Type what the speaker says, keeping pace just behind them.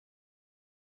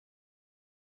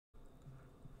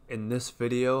In this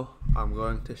video, I'm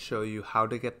going to show you how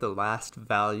to get the last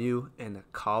value in a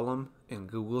column in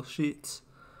Google Sheets.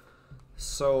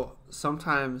 So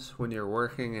sometimes when you're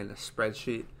working in a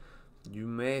spreadsheet, you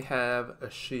may have a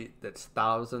sheet that's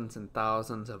thousands and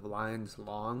thousands of lines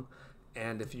long,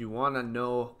 and if you want to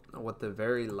know what the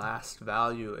very last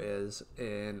value is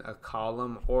in a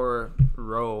column or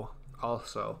row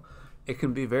also, it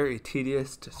can be very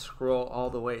tedious to scroll all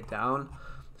the way down.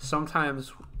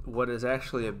 Sometimes what is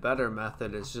actually a better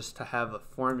method is just to have a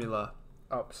formula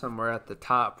up somewhere at the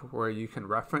top where you can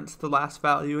reference the last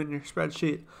value in your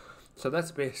spreadsheet. So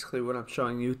that's basically what I'm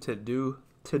showing you to do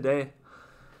today.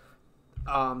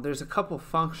 There's a couple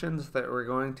functions that we're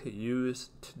going to use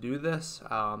to do this.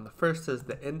 The first is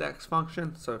the index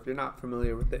function. So if you're not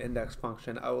familiar with the index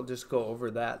function, I will just go over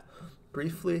that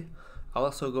briefly. I'll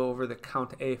also go over the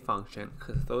count A function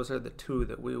because those are the two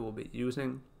that we will be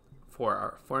using for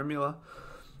our formula.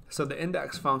 So the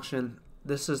index function,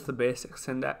 this is the basic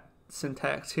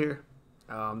syntax here.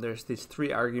 There's these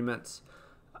three arguments.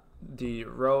 The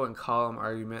row and column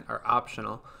argument are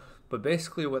optional, but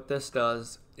basically what this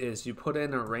does is you put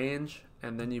in a range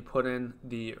and then you put in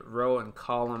the row and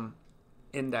column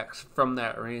index from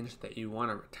that range that you want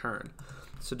to return.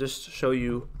 So just to show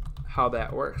you how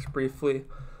that works briefly,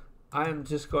 I'm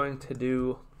just going to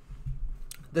do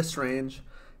this range,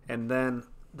 and then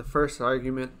the first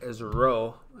argument is a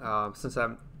row. Since I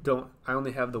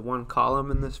only have the one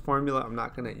column in this formula, I'm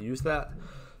not going to use that.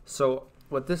 So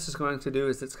what this is going to do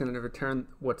is it's going to return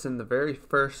what's in the very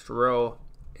first row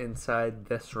inside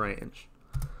this range.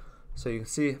 So you can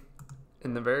see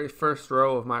in the very first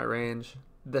row of my range,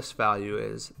 this value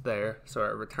is there, so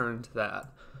it returns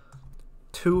that.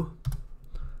 2.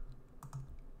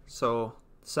 So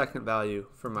second value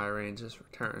for my range is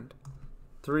returned.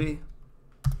 3.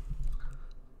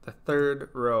 The third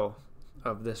row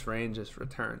of this range is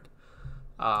returned.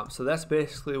 So that's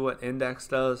basically what index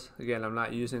does. Again, I'm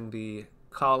not using the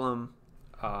column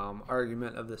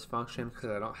argument of this function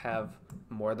because I don't have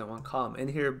more than one column in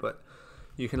here, but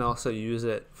you can also use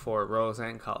it for rows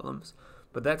and columns.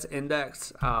 But that's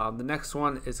index. The next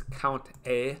one is count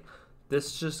A.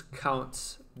 This just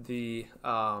counts the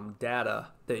data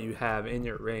that you have in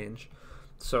your range.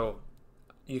 So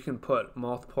you can put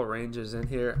multiple ranges in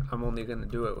here. I'm only going to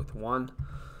do it with one.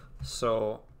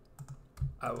 So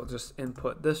I will just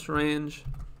input this range,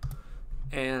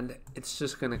 and it's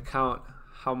just going to count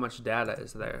how much data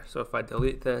is there. So if I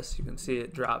delete this, you can see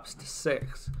it drops to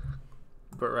 6,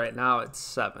 but right now it's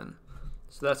 7.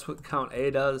 So that's what count A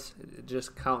does. It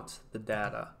just counts the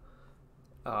data,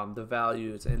 the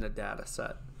values in a data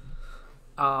set.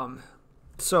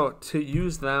 So to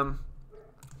use them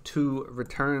to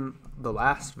return the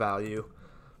last value,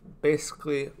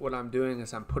 basically what I'm doing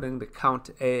is I'm putting the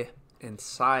count A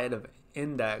inside of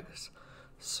index.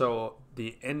 So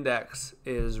the index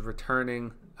is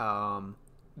returning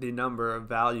the number of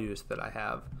values that I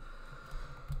have.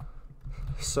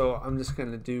 So I'm just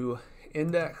going to do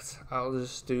index. I'll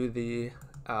just do the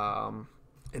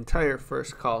entire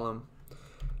first column,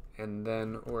 and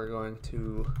then we're going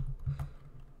to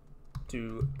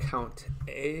do count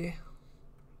A,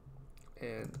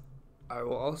 and I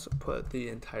will also put the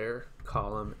entire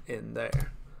column in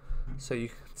there. So you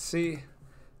can see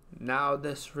now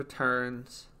this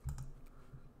returns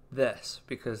this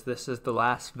because this is the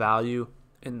last value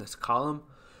in this column.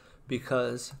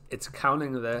 Because it's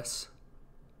counting this,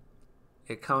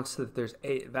 it counts that there's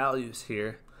 8 values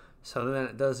here. So then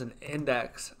it does an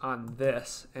index on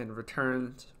this and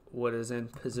returns what is in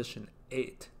position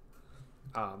 8.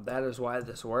 That is why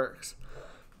this works.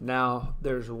 Now,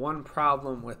 there's one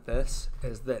problem with this,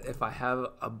 is that if I have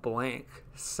a blank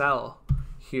cell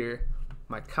here,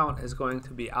 my count is going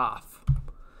to be off.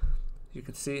 You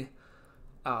can see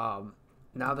now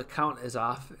the count is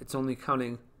off. It's only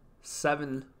counting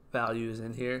 7 values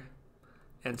in here,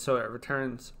 and so it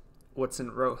returns what's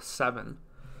in row 7.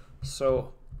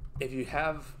 So if you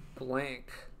have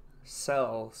blank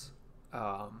cells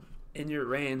in your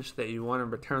range that you want to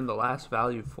return the last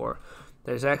value for,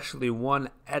 there's actually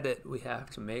one edit we have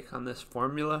to make on this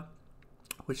formula,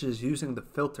 which is using the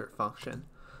filter function.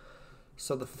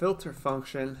 So the filter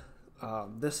function,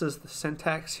 this is the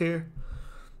syntax here.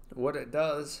 What it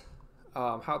does,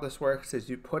 how this works is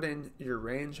you put in your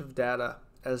range of data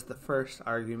as the first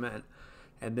argument,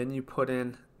 and then you put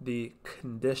in the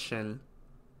condition,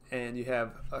 and you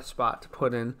have a spot to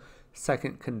put in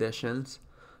second conditions.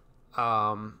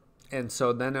 And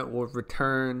so then it will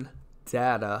return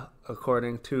data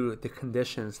according to the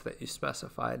conditions that you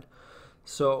specified.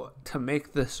 So to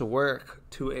make this work,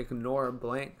 to ignore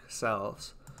blank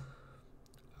cells,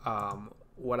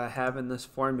 what I have in this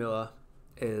formula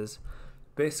is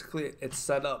basically it's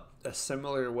set up a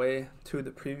similar way to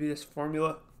the previous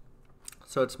formula.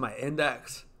 So it's my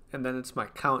index and then it's my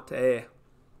count A,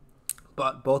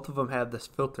 but both of them have this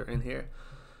filter in here.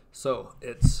 So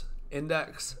it's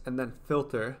index and then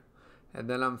filter, and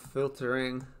then I'm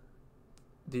filtering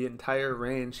the entire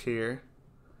range here,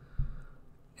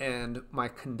 and my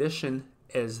condition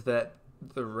is that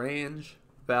the range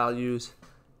values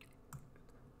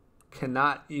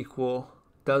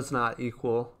does not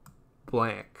equal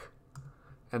blank.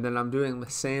 And then I'm doing the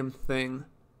same thing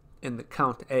in the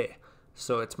count A.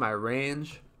 So it's my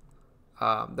range,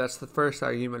 that's the first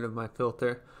argument of my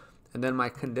filter, and then my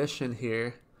condition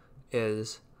here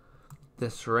is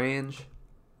this range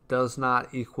does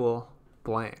not equal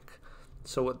blank.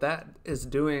 So what that is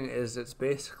doing is it's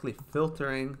basically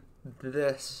filtering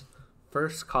this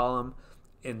first column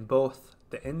in both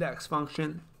the index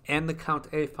function and the count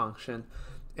A function,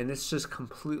 and it's just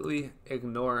completely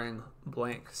ignoring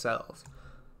blank cells.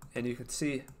 And you can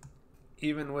see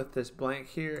even with this blank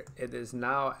here, it is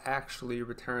now actually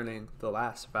returning the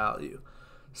last value.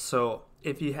 So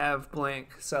if you have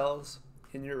blank cells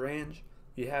in your range,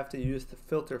 you have to use the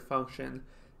filter function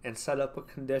and set up a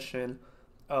condition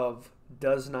of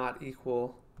does not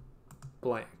equal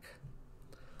blank.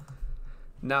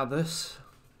 Now this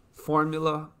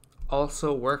formula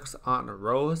also works on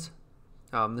rows.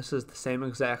 This is the same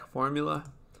exact formula,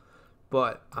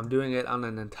 but I'm doing it on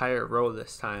an entire row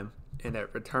this time, and it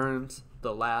returns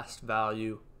the last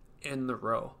value in the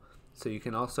row. So you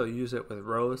can also use it with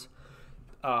rows.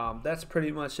 That's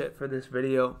pretty much it for this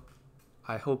video.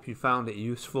 I hope you found it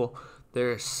useful.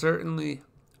 There are certainly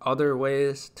other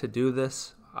ways to do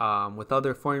this with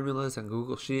other formulas and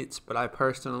Google Sheets, but I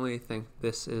personally think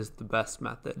this is the best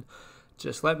method.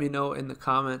 Just let me know in the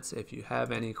comments if you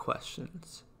have any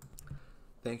questions.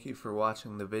 Thank you for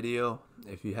watching the video.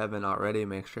 If you haven't already,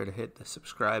 make sure to hit the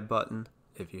subscribe button.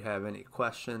 If you have any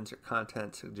questions or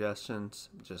content suggestions,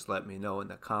 just let me know in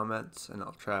the comments and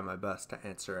I'll try my best to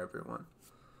answer everyone.